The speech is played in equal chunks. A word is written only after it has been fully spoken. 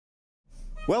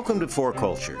Welcome to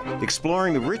 4Culture,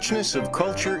 exploring the richness of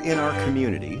culture in our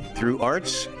community through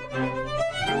arts,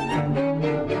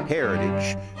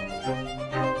 heritage,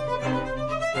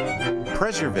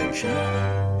 preservation,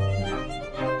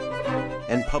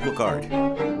 and public art.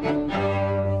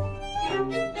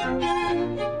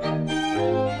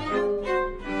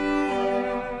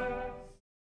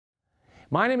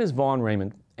 My name is Vaughn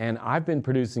Raymond, and I've been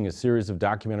producing a series of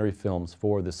documentary films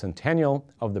for the centennial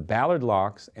of the Ballard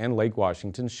Locks and Lake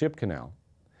Washington Ship Canal.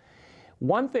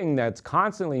 One thing that's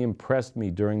constantly impressed me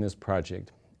during this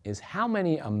project is how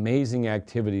many amazing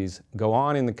activities go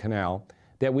on in the canal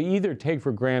that we either take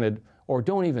for granted or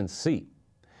don't even see.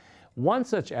 One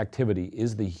such activity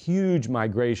is the huge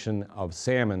migration of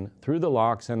salmon through the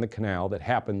locks and the canal that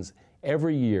happens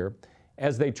every year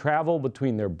as they travel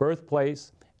between their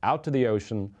birthplace out to the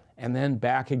ocean, and then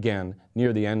back again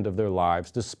near the end of their lives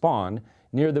to spawn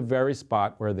near the very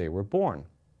spot where they were born.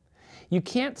 You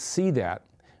can't see that,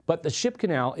 but the ship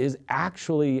canal is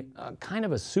actually kind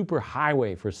of a super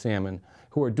highway for salmon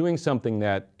who are doing something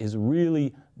that is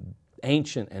really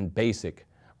ancient and basic,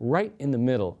 right in the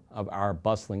middle of our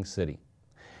bustling city.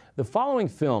 The following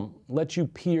film lets you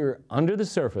peer under the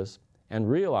surface and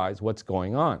realize what's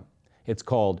going on. It's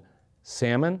called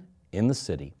Salmon in the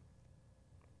City.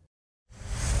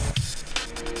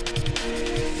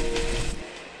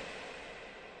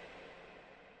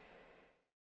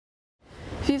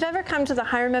 If you've ever come to the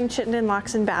Hiram Chittenden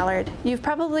Locks in Ballard, you've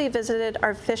probably visited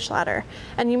our fish ladder,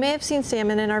 and you may have seen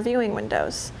salmon in our viewing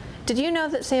windows. Did you know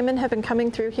that salmon have been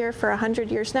coming through here for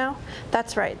 100 years now?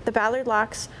 That's right, the Ballard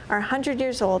Locks are 100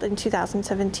 years old in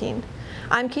 2017.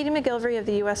 I'm Katie McGilvery of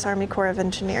the U.S. Army Corps of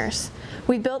Engineers.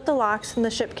 We built the locks in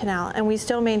the ship canal, and we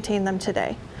still maintain them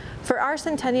today. For our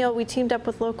centennial, we teamed up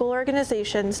with local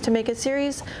organizations to make a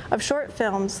series of short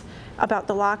films about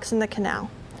the locks in the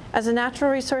canal. As a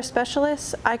natural resource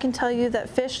specialist, I can tell you that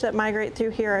fish that migrate through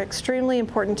here are extremely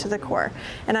important to the Corps,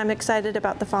 and I'm excited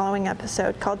about the following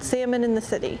episode called Salmon in the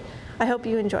City. I hope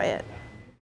you enjoy it.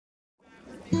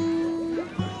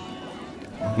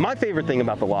 My favorite thing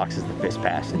about the locks is the fish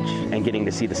passage and getting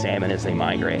to see the salmon as they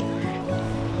migrate.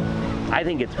 I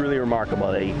think it's really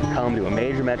remarkable that you can come to a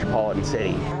major metropolitan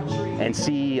city and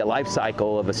see a life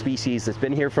cycle of a species that's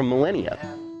been here for millennia.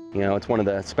 You know, it's one of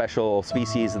the special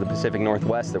species of the Pacific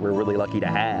Northwest that we're really lucky to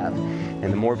have. And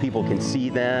the more people can see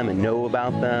them and know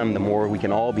about them, the more we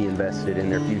can all be invested in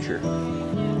their future.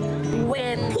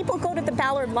 When people go to the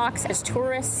Ballard Locks as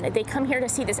tourists, they come here to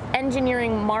see this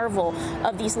engineering marvel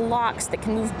of these locks that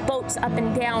can move boats up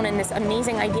and down and this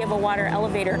amazing idea of a water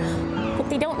elevator. What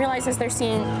they don't realize is they're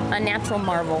seeing a natural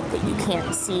marvel that you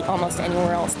can't see almost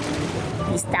anywhere else.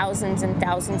 These thousands and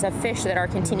thousands of fish that are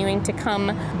continuing to come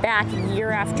back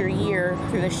year after year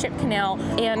through the ship canal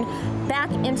and back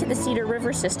into the Cedar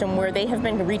River system where they have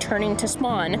been returning to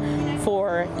spawn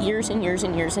for years and years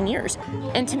and years and years.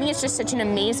 And to me, it's just such an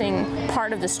amazing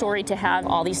part of the story to have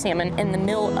all these salmon in the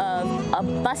middle of a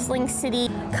bustling city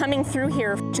coming through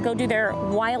here to go do their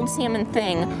wild salmon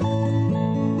thing.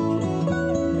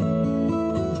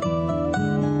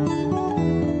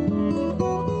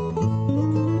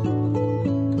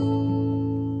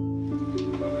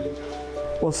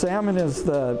 Well, salmon is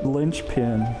the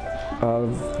linchpin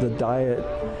of the diet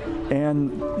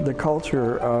and the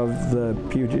culture of the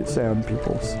Puget Sound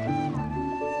peoples.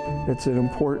 It's an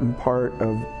important part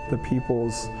of the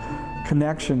people's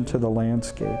connection to the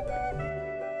landscape.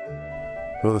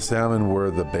 Well, the salmon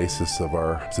were the basis of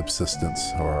our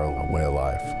subsistence, or our way of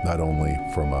life, not only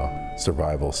from a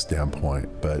survival standpoint,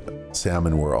 but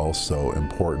salmon were also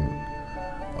important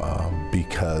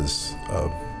because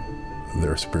of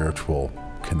their spiritual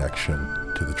connection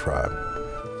to the tribe.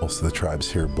 Most of the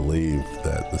tribes here believe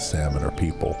that the salmon are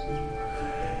people,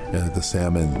 and that the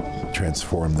salmon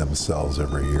transform themselves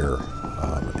every year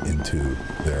into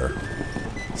their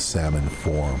salmon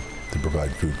form to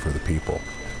provide food for the people.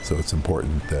 So it's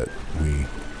important that we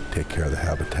take care of the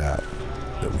habitat,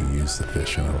 that we use the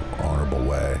fish in an honorable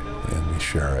way, and we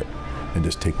share it, and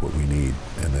just take what we need,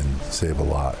 and then save a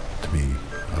lot to be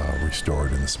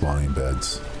restored in the spawning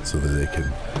beds so that they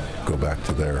can go back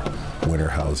to their winter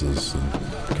houses and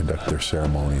conduct their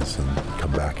ceremonies and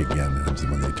come back again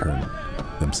when they turn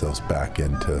themselves back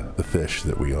into the fish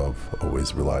that we have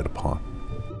always relied upon.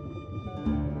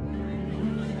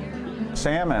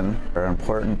 Salmon are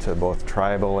important to both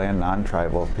tribal and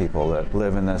non-tribal people that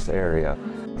live in this area.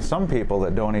 Some people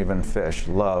that don't even fish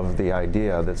love the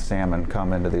idea that salmon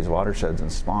come into these watersheds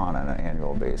and spawn on an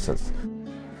annual basis.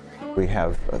 We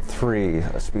have 3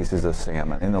 species of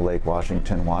salmon in the Lake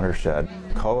Washington watershed: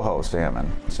 coho salmon,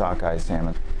 sockeye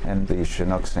salmon, and the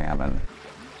Chinook salmon.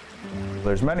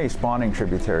 There's many spawning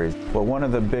tributaries, but one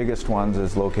of the biggest ones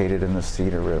is located in the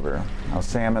Cedar River. Now,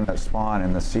 salmon that spawn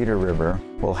in the Cedar River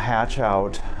will hatch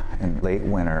out in late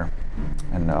winter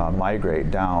and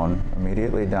migrate down,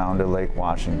 immediately down to Lake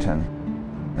Washington,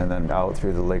 and then out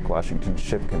through the Lake Washington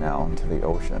Ship Canal into the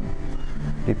ocean.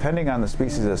 Depending on the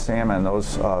species of salmon,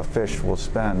 those fish will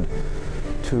spend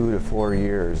 2 to 4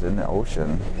 years in the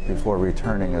ocean before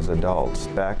returning as adults.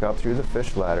 Back up through the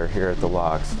fish ladder here at the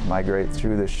locks, migrate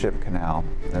through the Ship Canal,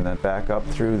 and then back up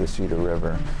through the Cedar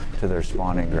River to their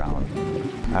spawning ground.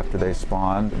 After they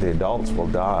spawn, the adults will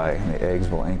die and the eggs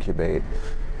will incubate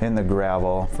in the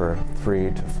gravel for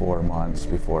 3 to 4 months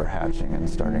before hatching and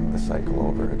starting the cycle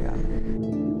over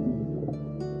again.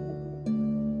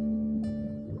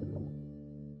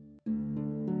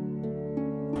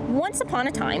 Once upon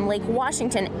a time, Lake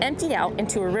Washington emptied out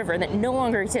into a river that no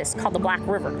longer exists called the Black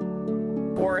River.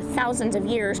 For thousands of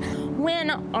years,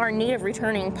 when our native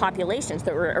returning populations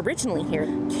that were originally here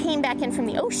came back in from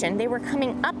the ocean, they were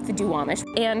coming up the Duwamish,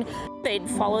 and they'd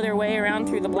follow their way around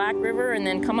through the Black River and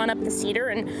then come on up the Cedar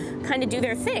and kind of do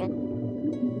their thing.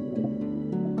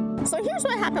 So here's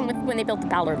what happened when they built the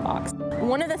Ballard Locks.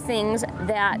 One of the things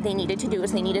that they needed to do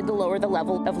is they needed to lower the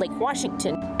level of Lake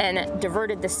Washington and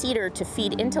diverted the Cedar to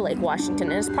feed into Lake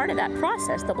Washington. And as part of that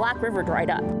process, the Black River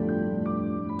dried up.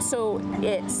 So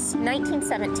it's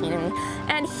 1917,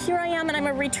 and here I am, and I'm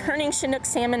a returning Chinook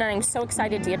salmon, and I'm so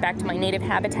excited to get back to my native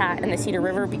habitat in the Cedar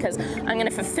River because I'm going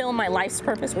to fulfill my life's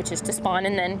purpose, which is to spawn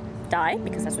and then die,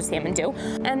 because that's what salmon do.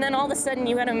 And then all of a sudden,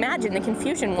 you got to imagine the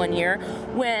confusion one year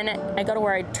when I go to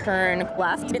where I turn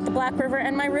left at the Black River,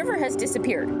 and my river has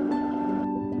disappeared.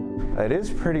 It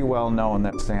is pretty well known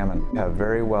that salmon have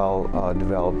very well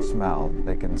developed smell.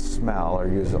 They can smell or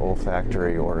use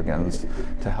olfactory organs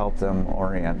to help them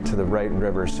orient to the right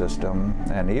river system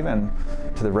and even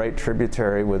to the right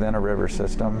tributary within a river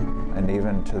system and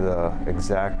even to the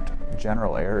exact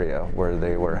general area where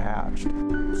they were hatched.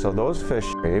 So those fish,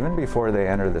 even before they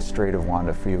enter the Strait of Juan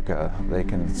de Fuca, they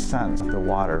can sense the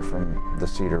water from the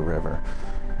Cedar River,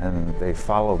 and they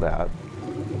follow that.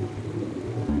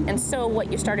 And so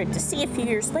what you started to see a few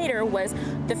years later was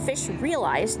the fish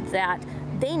realized that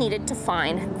they needed to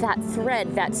find that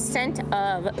thread, that scent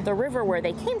of the river where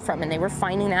they came from, and they were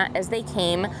finding that as they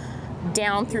came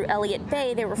down through Elliott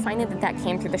Bay. They were finding that that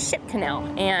came through the Ship Canal,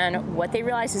 and what they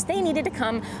realized is they needed to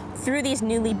come through these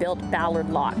newly built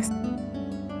Ballard Locks.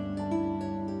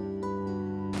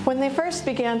 When they first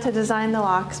began to design the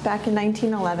locks back in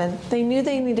 1911, they knew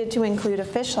they needed to include a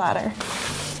fish ladder.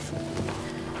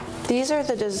 These are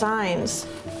the designs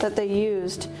that they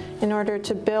used in order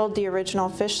to build the original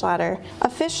fish ladder. A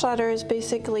fish ladder is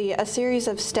basically a series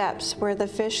of steps where the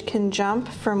fish can jump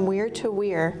from weir to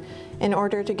weir in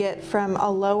order to get from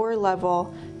a lower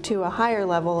level to a higher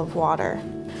level of water.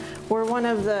 We're one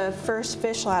of the first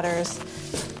fish ladders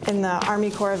in the Army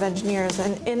Corps of Engineers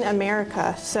and in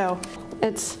America, so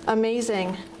it's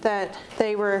amazing that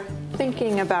they were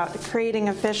thinking about creating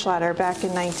a fish ladder back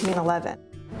in 1911.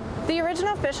 The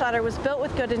original fish ladder was built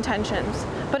with good intentions,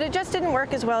 but it just didn't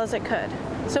work as well as it could.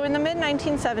 So in the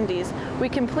mid-1970s, we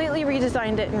completely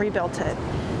redesigned it and rebuilt it.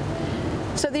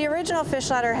 So the original fish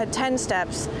ladder had 10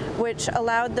 steps, which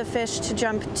allowed the fish to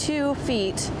jump 2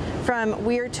 feet from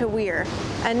weir to weir.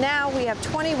 And now we have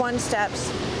 21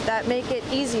 steps that make it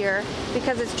easier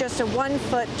because it's just a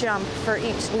 1-foot jump for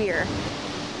each weir.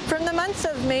 From the months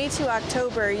of May to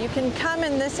October, you can come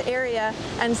in this area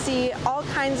and see all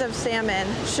kinds of salmon,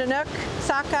 Chinook,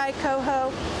 sockeye,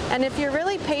 coho, and if you're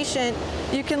really patient,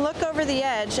 you can look over the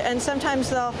edge and sometimes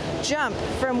they'll jump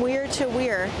from weir to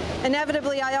weir.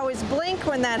 Inevitably, I always blink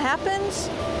when that happens,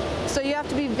 so you have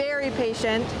to be very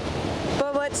patient.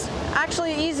 But what's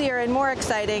actually easier and more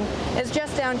exciting is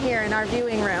just down here in our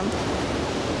viewing room.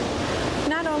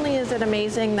 Not only is it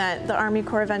amazing that the Army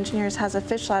Corps of Engineers has a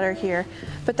fish ladder here,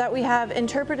 but that we have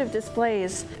interpretive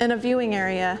displays in a viewing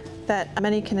area that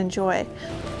many can enjoy.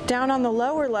 Down on the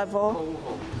lower level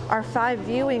are 5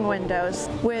 viewing windows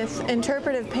with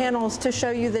interpretive panels to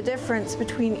show you the difference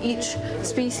between each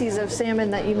species of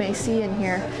salmon that you may see in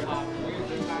here.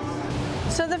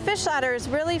 So the fish ladder is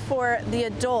really for the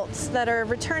adults that are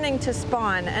returning to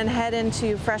spawn and head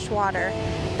into fresh water.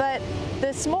 But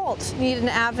the smolt need an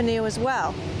avenue as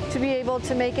well to be able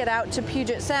to make it out to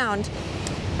Puget Sound.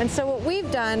 And so what we've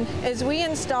done is we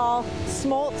install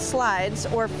smolt slides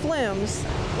or flumes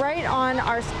right on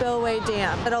our spillway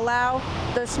dam that allow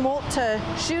the smolt to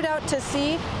shoot out to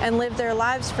sea and live their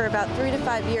lives for about 3 to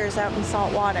 5 years out in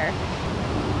salt water.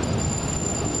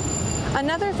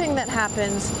 Another thing that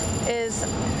happens is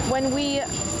when we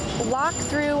lock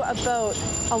through a boat,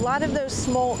 a lot of those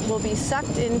smolt will be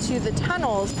sucked into the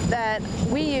tunnels that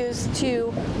we use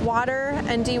to water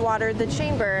and dewater the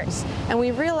chambers. And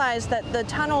we realized that the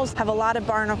tunnels have a lot of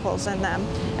barnacles in them,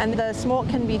 and the smolt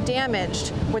can be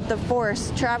damaged with the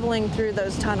force traveling through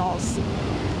those tunnels.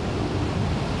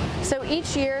 So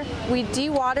each year, we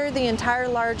dewater the entire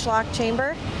large lock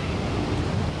chamber,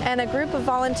 and a group of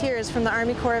volunteers from the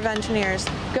Army Corps of Engineers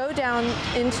go down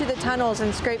into the tunnels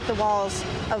and scrape the walls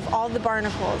of all the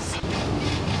barnacles.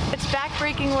 It's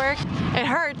back-breaking work. It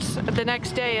hurts the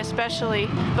next day especially,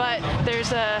 but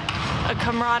there's a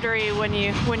camaraderie when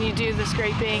you do the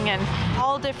scraping, and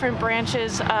all different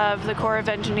branches of the Corps of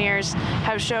Engineers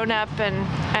have shown up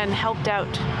and helped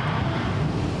out.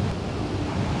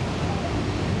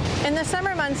 In the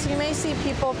summer months, you may see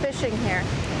people fishing here.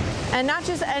 And not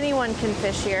just anyone can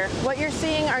fish here. What you're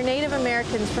seeing are Native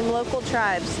Americans from local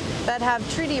tribes that have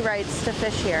treaty rights to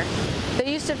fish here.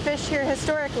 They used to fish here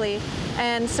historically,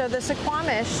 and so the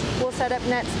Suquamish will set up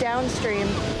nets downstream,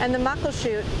 and the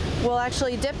Muckleshoot will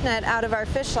actually dip net out of our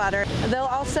fish ladder. They'll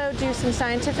also do some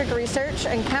scientific research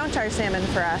and count our salmon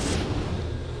for us.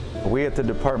 We at the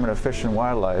Department of Fish and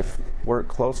Wildlife work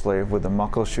closely with the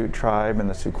Muckleshoot tribe and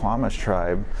the Suquamish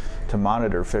tribe to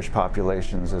monitor fish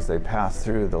populations as they pass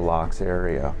through the locks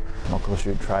area.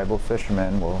 Muckleshoot tribal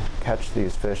fishermen will catch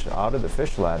these fish out of the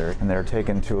fish ladder, and they're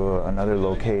taken to another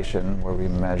location where we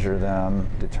measure them,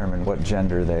 determine what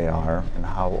gender they are and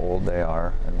how old they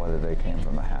are, and whether they came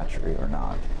from a hatchery or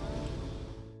not.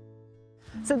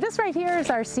 So this right here is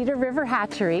our Cedar River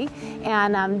hatchery,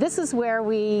 and this is where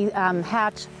we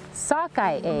hatch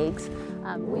sockeye eggs.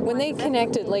 When they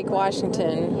connected Lake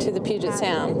Washington to the Puget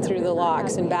Sound through the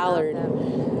locks in Ballard,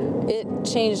 it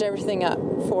changed everything up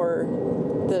for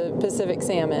the Pacific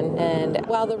salmon. And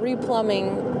while the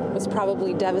replumbing was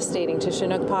probably devastating to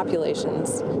Chinook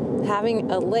populations,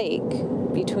 having a lake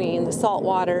between the salt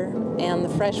water and the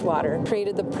fresh water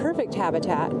created the perfect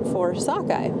habitat for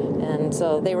sockeye. And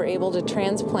so they were able to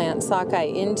transplant sockeye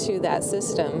into that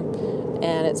system,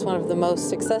 and it's one of the most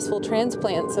successful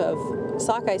transplants of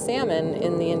sockeye salmon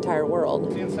in the entire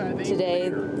world. Today,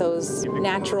 those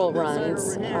natural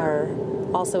runs are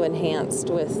also enhanced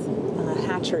with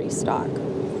hatchery stock. Oh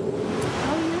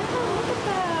yeah, look at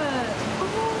that! Oh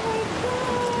my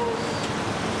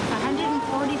gosh!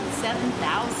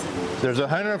 147,000. There's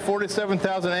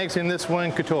 147,000 eggs in this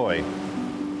one Katoy.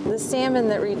 The salmon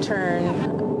that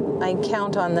return, I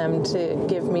count on them to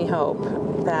give me hope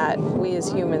that we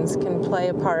as humans can play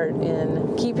a part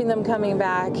in keeping them coming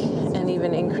back and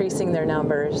even increasing their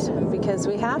numbers, because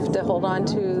we have to hold on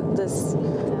to this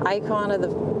icon of the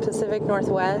Pacific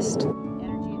Northwest.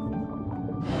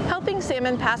 Helping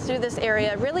salmon pass through this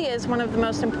area really is one of the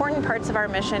most important parts of our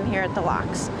mission here at the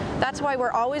locks. That's why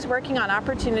we're always working on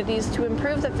opportunities to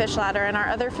improve the fish ladder and our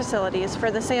other facilities for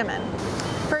the salmon.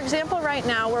 For example, right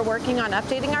now we're working on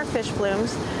updating our fish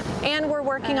flumes, and we're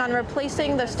working on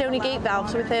replacing the stony gate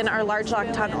valves within our large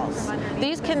lock tunnels.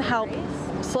 These can help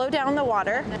slow down the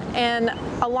water, and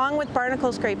along with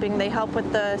barnacle scraping, they help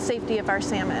with the safety of our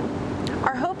salmon.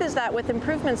 Our hope is that with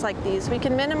improvements like these, we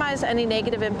can minimize any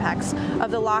negative impacts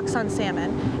of the locks on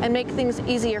salmon and make things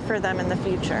easier for them in the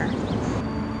future.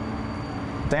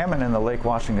 Salmon in the Lake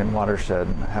Washington watershed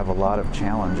have a lot of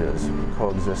challenges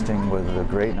coexisting with the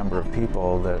great number of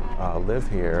people that live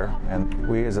here, and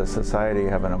we as a society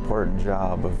have an important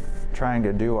job of trying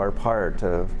to do our part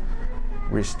to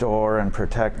restore and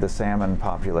protect the salmon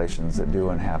populations that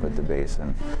do inhabit the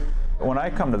basin. When I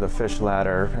come to the fish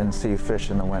ladder and see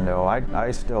fish in the window,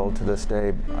 I still to this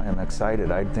day am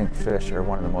excited. I think fish are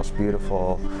one of the most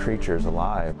beautiful creatures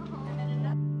alive.